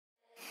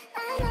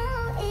I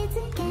know it's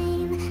a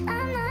game,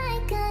 I'm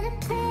not gonna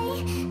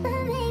play,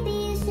 but maybe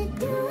you should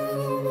do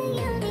whatever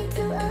you need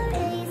to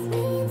erase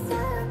me. It's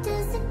all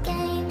just a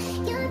game,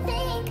 you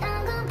think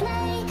I'm gonna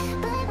play,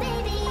 but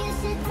maybe you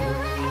should do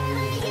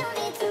whatever you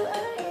need to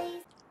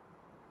erase.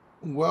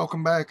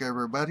 Welcome back,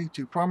 everybody,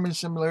 to Farming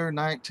Simulator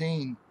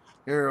 19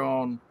 here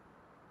on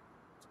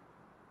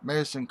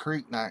Medicine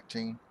Creek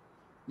 19.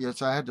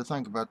 Yes, I had to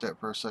think about that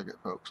for a second,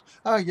 folks.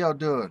 How y'all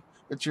doing?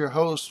 It's your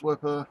host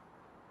with a,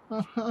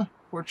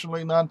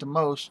 fortunately not the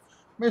most,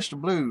 Mr.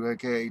 Blue,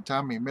 aka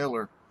Tommy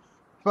Miller.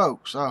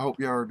 Folks, I hope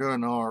y'all are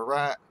doing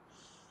alright.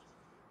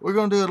 We're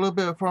going to do a little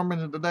bit of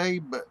farming today,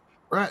 but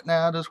right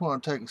now I just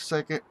want to take a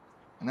second,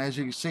 and as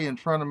you can see in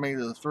front of me,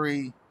 the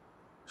three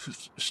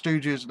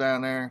stooges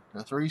down there,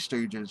 the three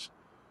stooges,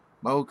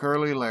 Mo,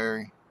 Curly,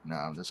 Larry. No,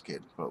 I'm just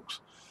kidding, folks.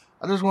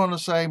 I just want to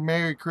say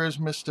Merry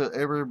Christmas to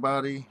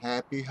everybody.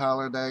 Happy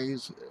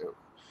holidays.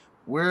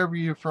 Wherever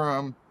you're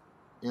from,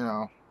 you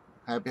know,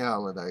 happy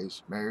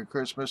holidays. Merry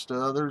Christmas to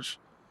others.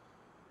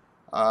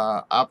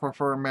 I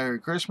prefer Merry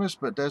Christmas,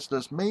 but that's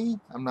just me.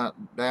 I'm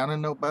not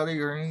downing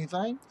nobody or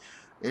anything.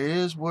 It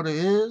is what it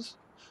is.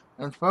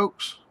 And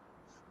folks,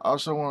 I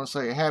also want to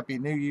say Happy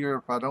New Year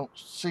if I don't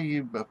see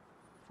you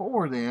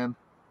before then.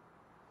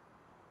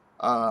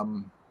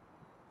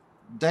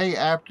 Day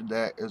after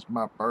that is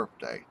my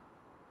birthday.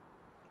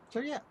 So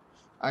yeah,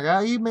 I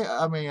got email.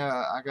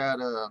 I got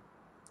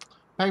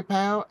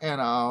PayPal, and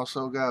I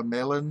also got a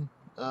mailing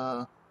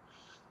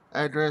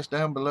address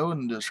down below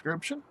in the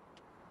description.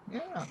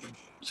 Yeah,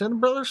 send a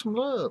brother some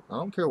love. I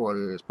don't care what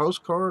it is,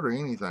 postcard or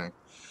anything.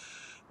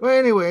 Well,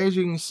 anyway, as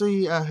you can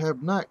see, I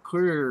have not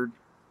cleared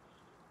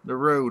the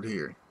road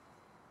here,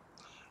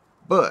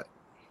 but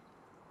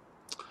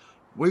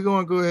we're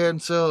going to go ahead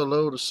and sell a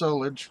load of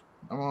silage.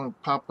 I'm going to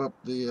pop up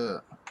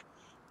the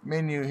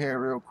menu here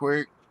real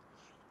quick.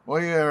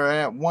 We are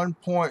at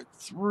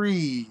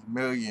 $1.3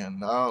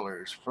 million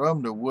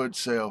from the wood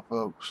sale,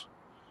 folks.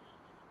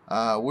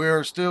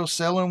 We're still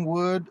selling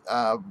wood.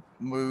 I've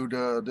moved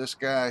this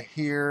guy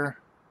here.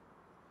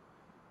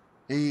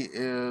 He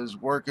is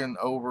working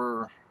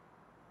over,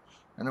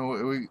 and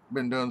we've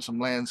been doing some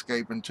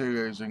landscaping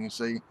too, as you can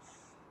see.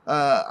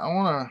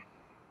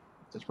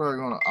 It's probably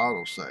going to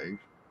auto save.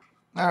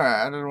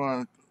 Alright, I just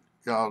want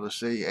y'all to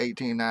see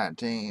 18,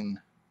 19,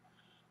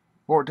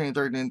 14,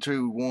 13,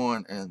 2,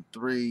 1, and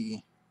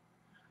 3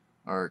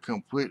 are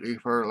completely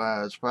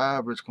fertilized.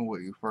 5 is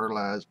completely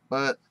fertilized,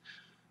 but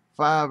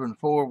 5 and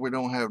 4 we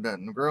don't have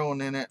nothing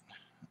growing in it.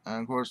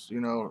 And of course,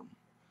 you know,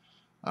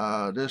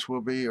 this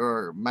will be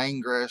our main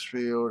grass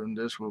field, and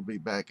this will be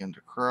back into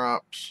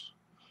crops.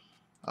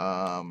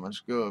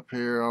 Let's go up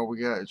here. All we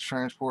got is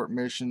transport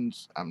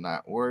missions. I'm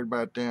not worried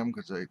about them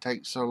because they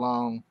take so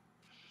long.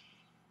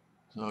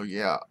 So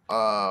yeah,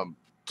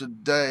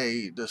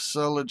 today the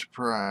silage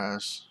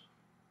price.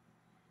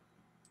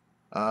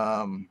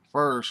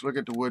 First, look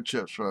at the wood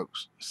chips,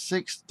 folks.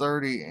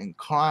 $6.30 and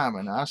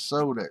climbing. I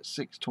sold at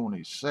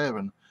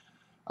 $6.27.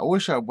 I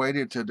wish I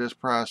waited till this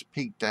price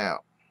peaked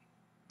out.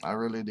 I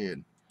really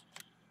did.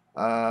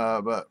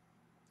 But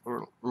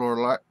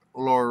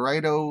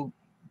Laredo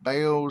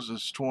bales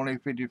is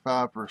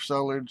 $20.55 per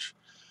silage.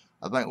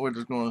 I think we're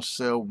just going to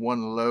sell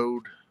one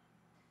load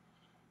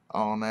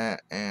on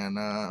that, and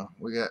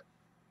we got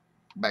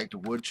back to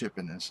wood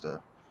chipping and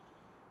stuff.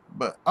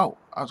 But oh,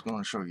 I was going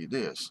to show you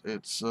this.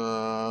 It's is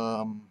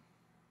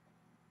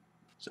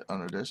it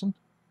under this one?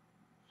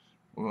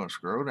 We're going to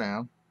scroll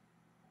down.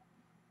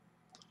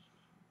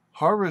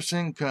 Harvest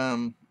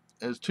income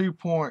is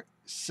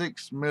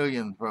 2.6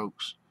 million,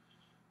 folks.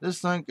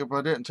 Just think, if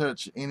I didn't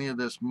touch any of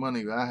this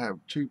money, I have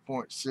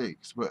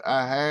 2.6, but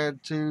I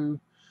had to.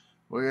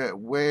 We got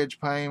wedge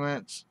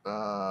payments,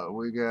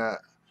 we got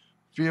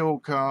fuel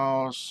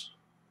costs,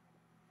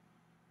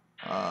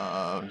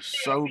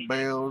 sold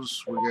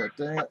bales, we got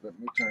that. Let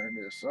me turn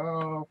this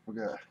off. We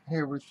got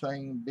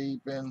everything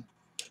beeping.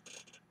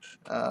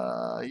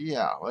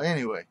 Yeah, well,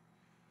 anyway,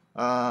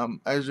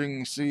 as you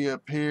can see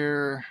up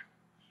here,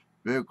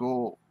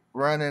 vehicle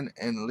running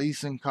and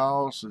leasing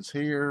costs is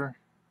here,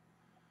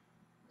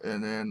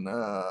 and then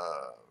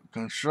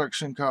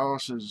construction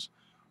costs is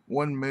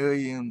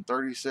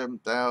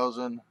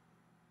 $1,037,000.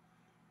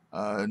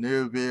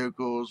 New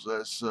vehicles,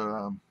 that's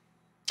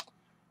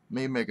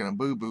me making a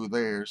boo-boo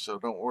there, so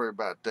don't worry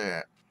about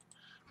that.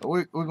 But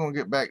we're gonna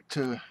get back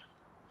to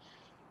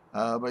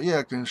but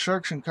yeah,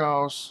 construction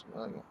costs,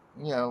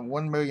 yeah,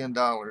 $1 million,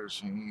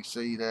 and you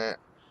see that.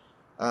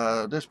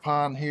 This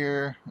pond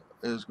here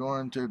is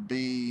going to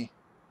be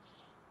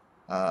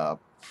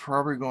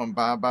probably going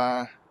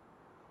bye-bye.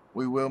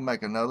 We will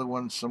make another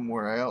one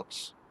somewhere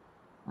else,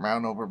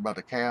 around over by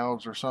the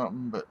cows or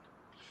something. But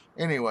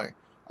anyway,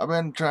 I've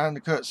been trying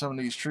to cut some of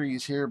these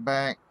trees here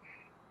back.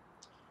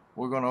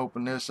 We're going to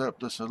open this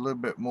up just a little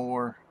bit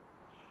more.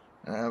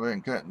 And I've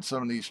been cutting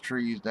some of these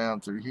trees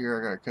down through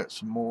here. I got to cut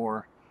some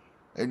more.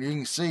 And you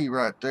can see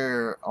right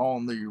there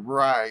on the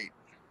right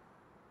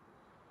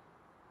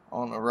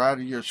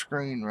of your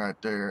screen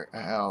right there,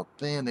 how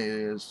thin it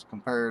is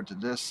compared to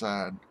this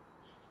side.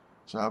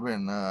 So I've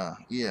been,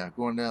 yeah,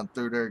 going down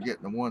through there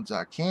getting the ones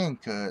I can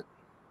cut.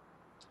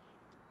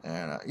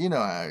 And you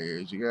know how it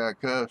is. You gotta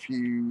cut a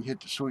few,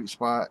 hit the sweet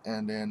spot,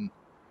 and then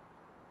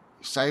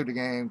save the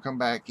game, come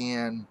back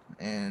in,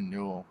 and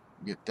you'll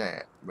get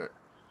that. But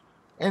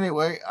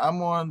anyway, I'm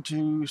going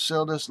to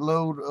sell this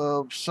load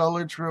of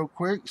silage real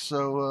quick.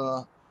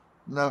 So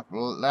enough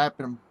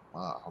flapping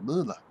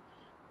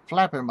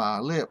my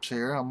lips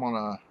here. I'm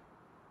gonna,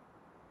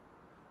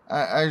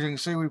 as you can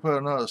see, we put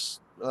another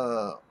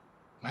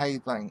hay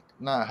thing,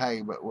 not hay,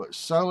 but what,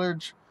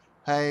 silage,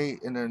 hay,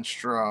 and then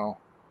straw.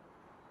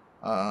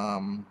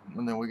 And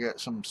then we got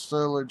some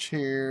silage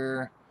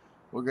here.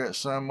 We got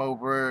some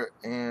over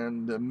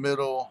in the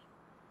middle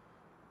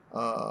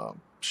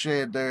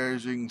shed there,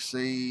 as you can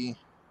see.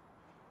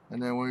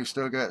 And then we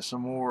still got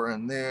some more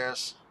in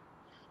this.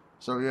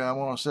 So yeah, I'm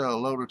gonna sell a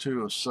load or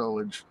two of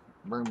silage.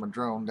 Bring my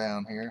drone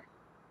down here.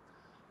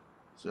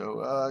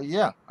 So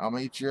yeah, I'll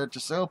meet you at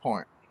the sell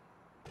point.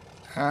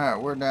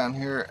 Alright, we're down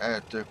here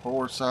at the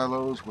 4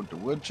 silos with the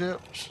wood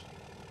chips.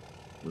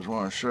 Just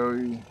want to show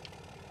you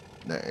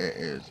that it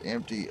is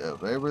empty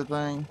of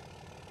everything.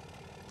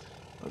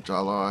 That's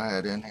all I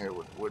had in here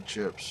with wood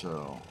chips.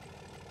 So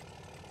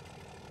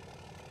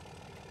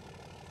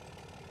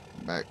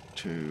back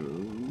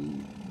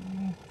to,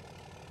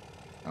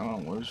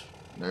 oh,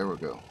 there we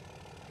go.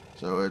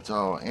 So it's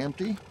all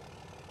empty.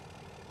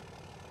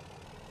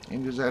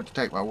 You just have to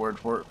take my word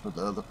for it for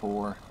the other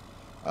 4.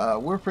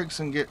 We're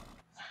fixing to get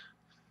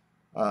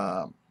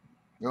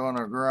go in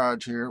our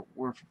garage here.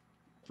 We're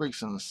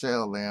fixing to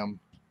sell them.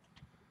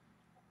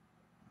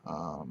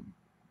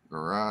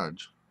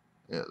 Garage.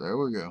 Yeah, there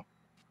we go.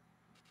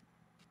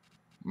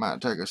 Might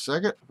take a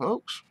second,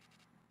 folks.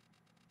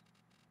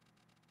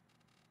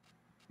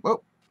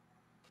 Whoa.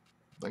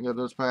 I think I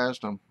just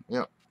passed them.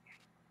 Yep.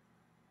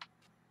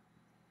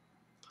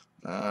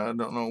 I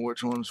don't know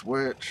which one's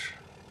which.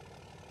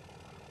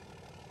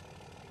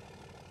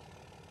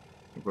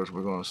 Of course,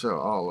 we're going to sell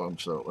all of them.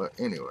 So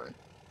anyway,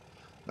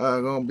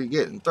 going to be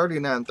getting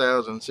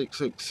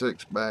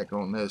 39,666 back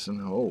on this,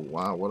 and oh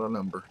wow, what a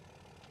number!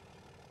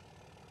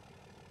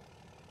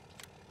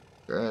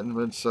 That hasn't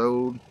been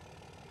sold.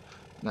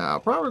 Now,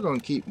 I'm probably going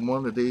to keep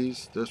one of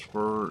these just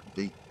for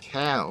the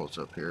cows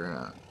up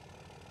here.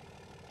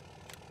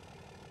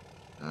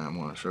 I'm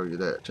going to show you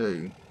that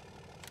too.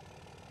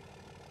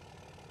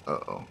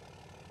 Uh-oh.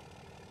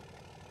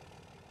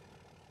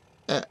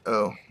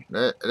 Uh-oh.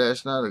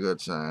 That's not a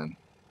good sign.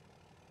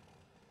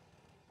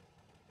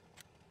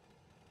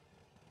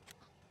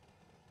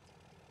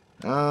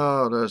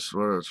 Oh, that's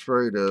what I was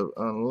afraid of,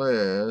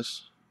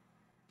 unless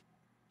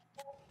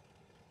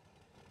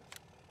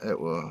it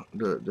will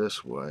do it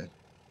this way.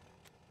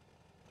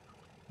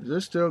 Is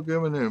this still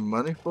giving them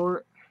money for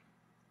it?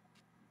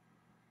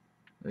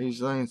 These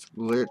things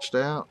glitched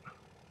out.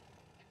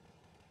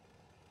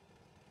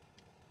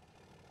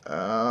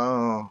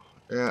 Oh,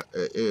 yeah,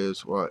 it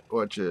is.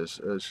 Watch this.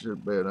 It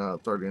should be another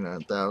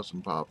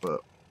 39,000 pop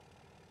up.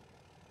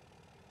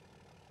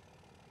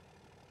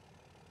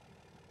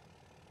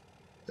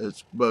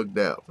 It's bugged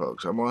out,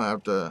 folks. I'm gonna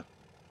have to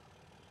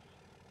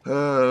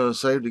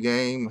save the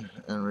game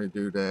and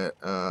redo that.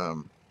 Yeah,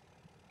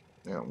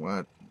 I'm gonna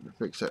have to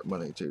fix that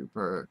money too.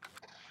 I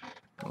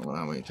don't know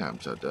how many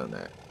times I've done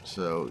that.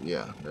 So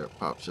yeah, there it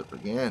pops up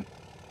again.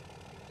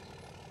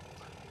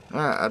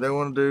 Alright, I don't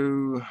want to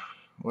do.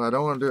 Well, I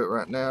don't want to do it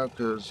right now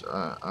because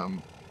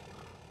I'm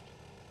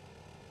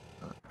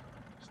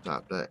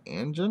stop that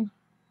engine.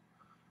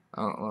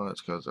 I don't know if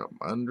it's because I'm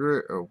under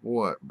it or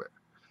what, but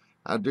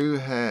I do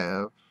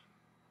have.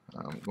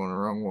 I'm going the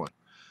wrong one.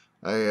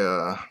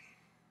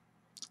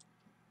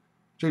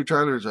 2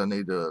 trailers I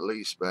need to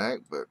lease back,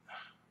 but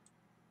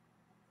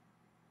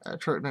that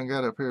truck done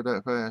got up here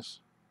that fast.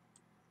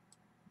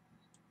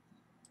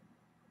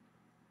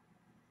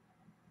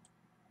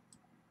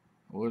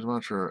 Where's my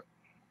truck?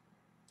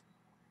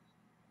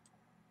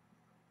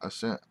 I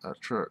sent a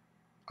truck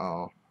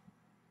off.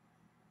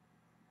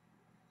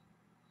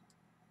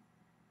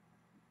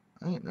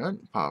 Ain't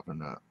nothing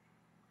popping up.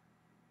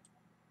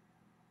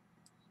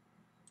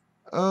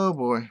 Oh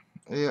boy.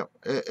 Yep,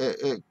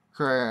 it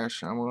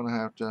crashed. I'm gonna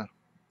have to.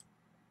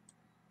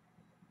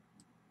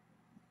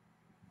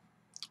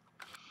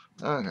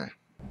 Okay.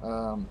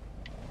 Oh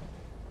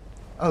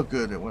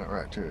good, it went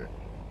right to it.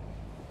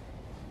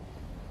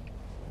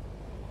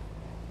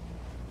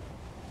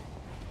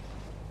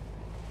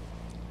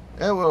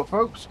 Yeah, well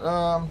folks,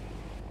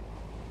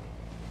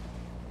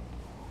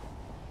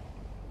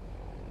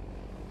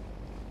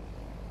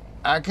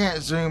 I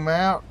can't zoom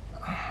out.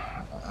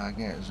 I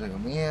can't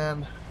zoom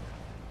in.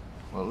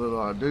 What little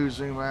I do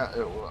zoom out,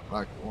 it looks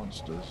like it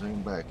wants to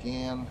zoom back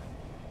in.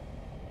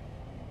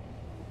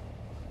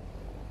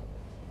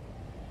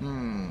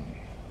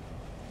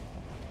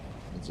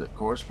 Is it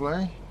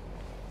courseplay?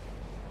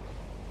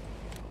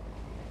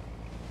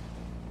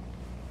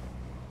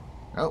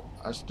 Nope,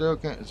 I still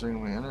can't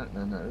zoom in it,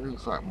 and it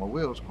looks like my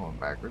wheel's going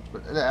backwards,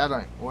 but I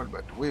don't worry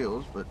about the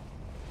wheels, but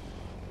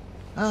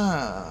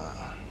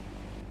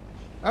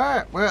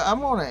alright, well,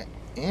 I'm gonna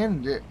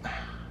end it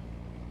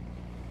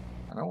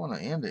want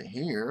to end it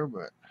here,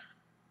 but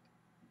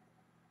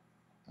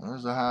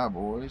there's the high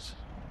boys.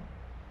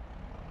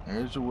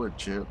 There's the wood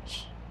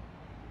chips.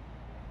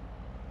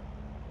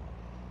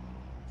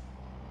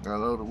 Got a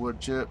load of wood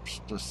chips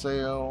to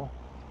sell.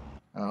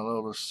 Got a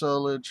load of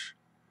silage.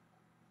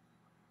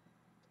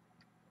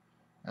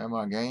 And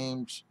my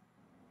game's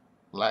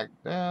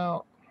blacked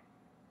out.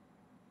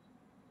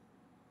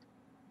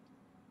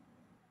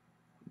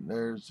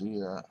 There's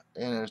the,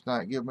 and it's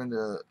not giving me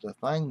the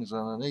things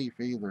underneath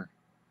either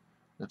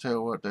to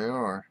tell what they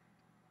are.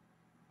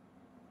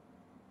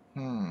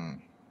 Well,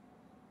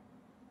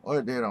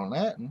 it did on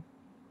that one.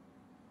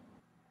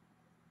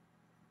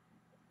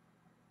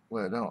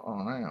 Well, it don't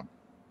on them.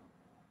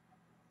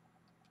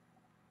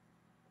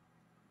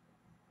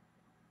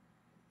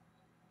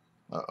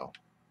 Uh-oh.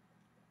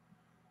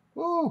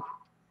 Woo!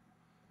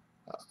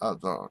 I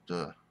thought,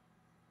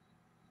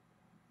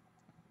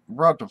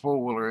 brought the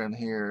four-wheeler in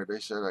here. They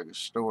said I could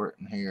store it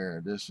in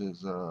here. This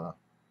is,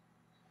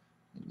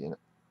 get it?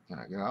 Can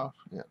I get off?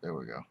 Yeah, there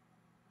we go.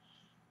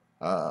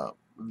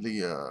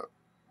 The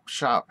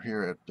shop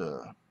here at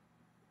the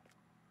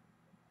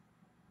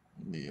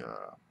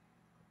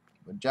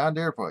John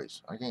Deere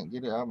place. I can't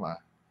get it out of my...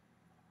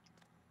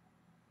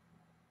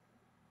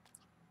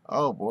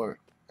 Oh boy,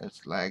 it's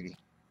laggy.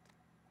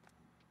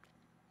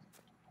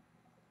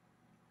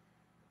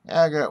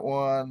 I got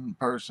one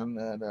person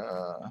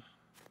that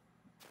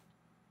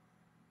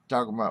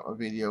talking about my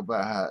video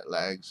about how it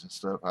lags and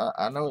stuff.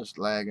 I know it's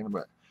lagging,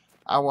 but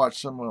I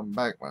watched some of them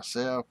back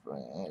myself,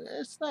 and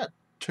it's not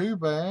too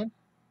bad.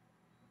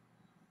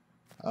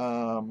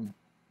 But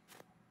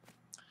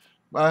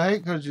I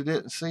hate because you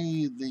didn't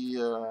see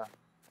the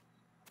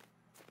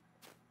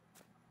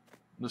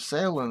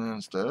selling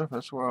and stuff.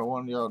 That's what I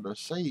wanted y'all to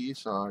see,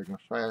 so I can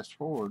fast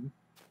forward.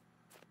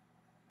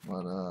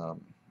 But I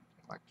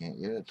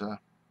can't get it to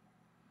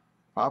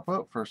pop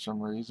up for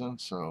some reason.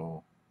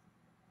 So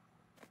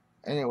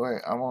anyway,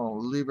 I'm gonna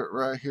leave it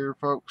right here,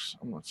 folks.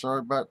 I'm sorry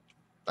about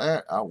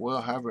that. I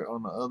will have it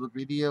on the other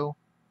video.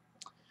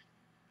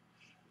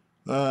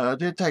 I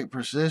did take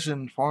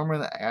precision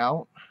farming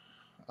out.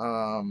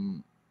 I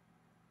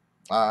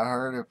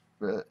heard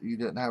if you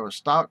didn't have a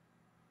stock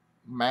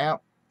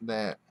map,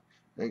 that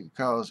it could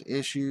cause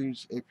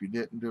issues if you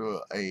didn't do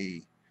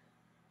a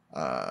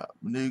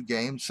new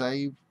game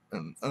save.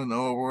 In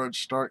other words,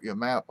 start your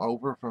map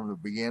over from the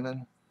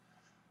beginning.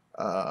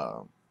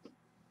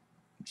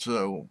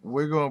 So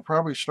we're going to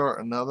probably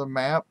start another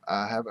map.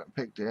 I haven't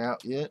picked it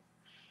out yet.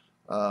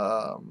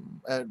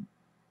 And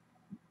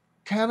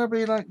kind of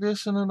be like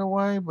this in a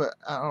way, but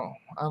I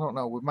don't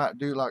know. We might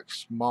do like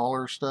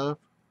smaller stuff.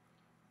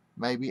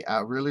 Maybe. I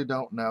really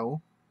don't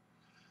know.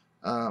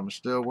 I'm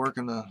still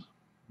working the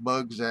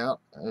bugs out,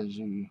 as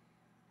you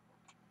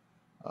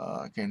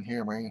can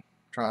hear me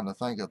trying to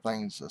think of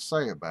things to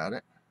say about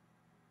it.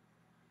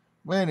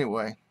 But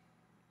anyway,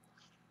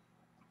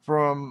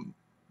 from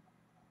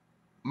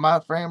my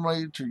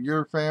family to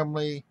your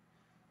family,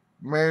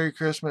 Merry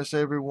Christmas,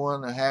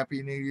 everyone, and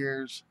Happy New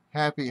Year's,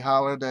 Happy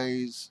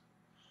Holidays.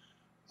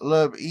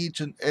 Love each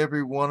and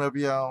every one of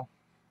y'all.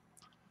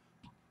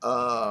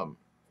 I'm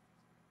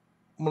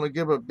going to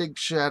give a big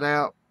shout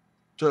out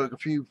to a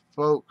few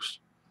folks.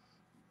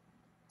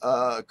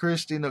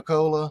 Christy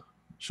Nicola,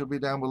 she'll be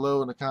down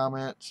below in the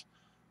comments.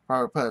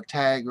 Probably put a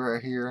tag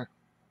right here.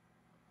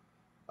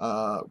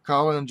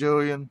 Collin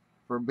Julian,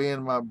 for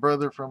being my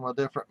brother from a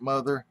different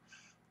mother.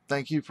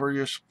 Thank you for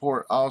your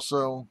support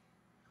also.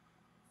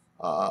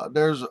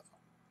 There's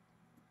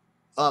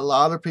a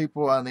lot of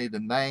people I need to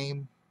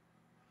name,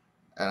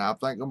 and I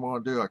think I'm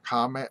going to do a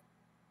comment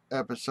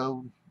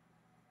episode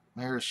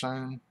here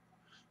soon,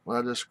 where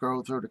I just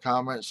scroll through the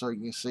comments so you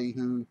can see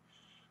who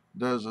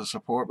does the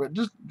support. But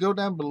just go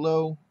down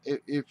below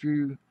if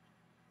you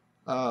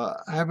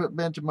haven't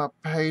been to my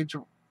page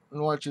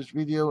and watch this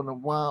video in a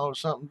while or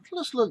something.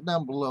 Just look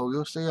down below.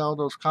 You'll see all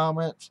those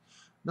comments.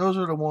 Those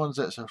are the ones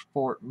that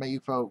support me,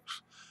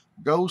 folks.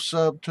 Go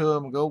sub to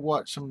them. Go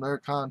watch some of their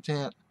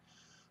content.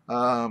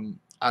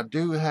 I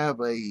do have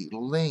a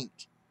link,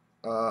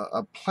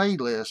 a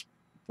playlist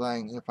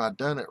thing, if I've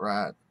done it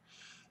right.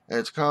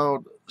 It's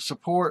called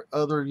Support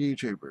Other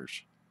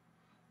YouTubers.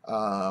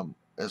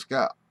 It's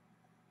got,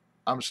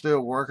 I'm still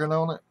working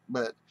on it,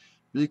 but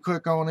if you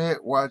click on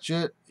it, watch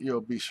it,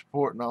 you'll be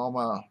supporting all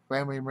my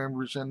family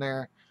members in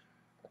there.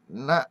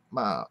 Not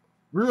my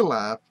real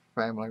life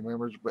family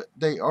members, but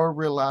they are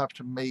real life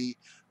to me,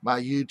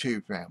 my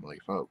YouTube family,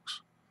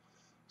 folks.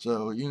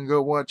 So you can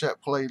go watch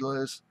that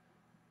playlist,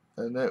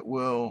 and that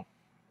will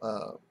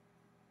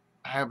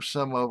have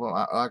some of them.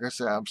 Like I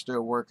said, I'm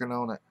still working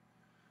on it.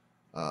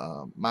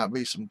 Might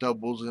be some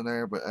doubles in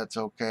there, but that's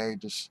okay.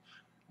 Just,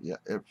 yeah,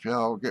 if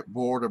y'all get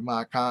bored of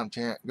my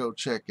content, go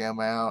check them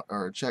out,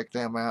 or check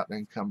them out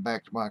and come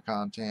back to my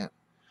content.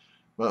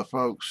 But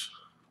folks,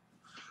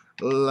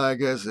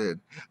 like I said,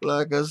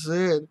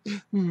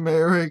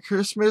 Merry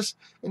Christmas,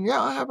 and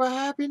y'all have a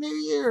Happy New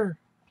Year.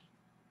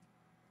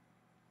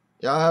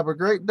 Y'all have a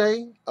great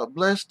day, a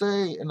blessed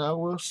day, and I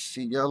will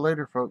see y'all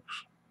later,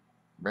 folks.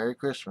 Merry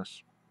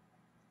Christmas.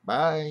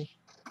 Bye.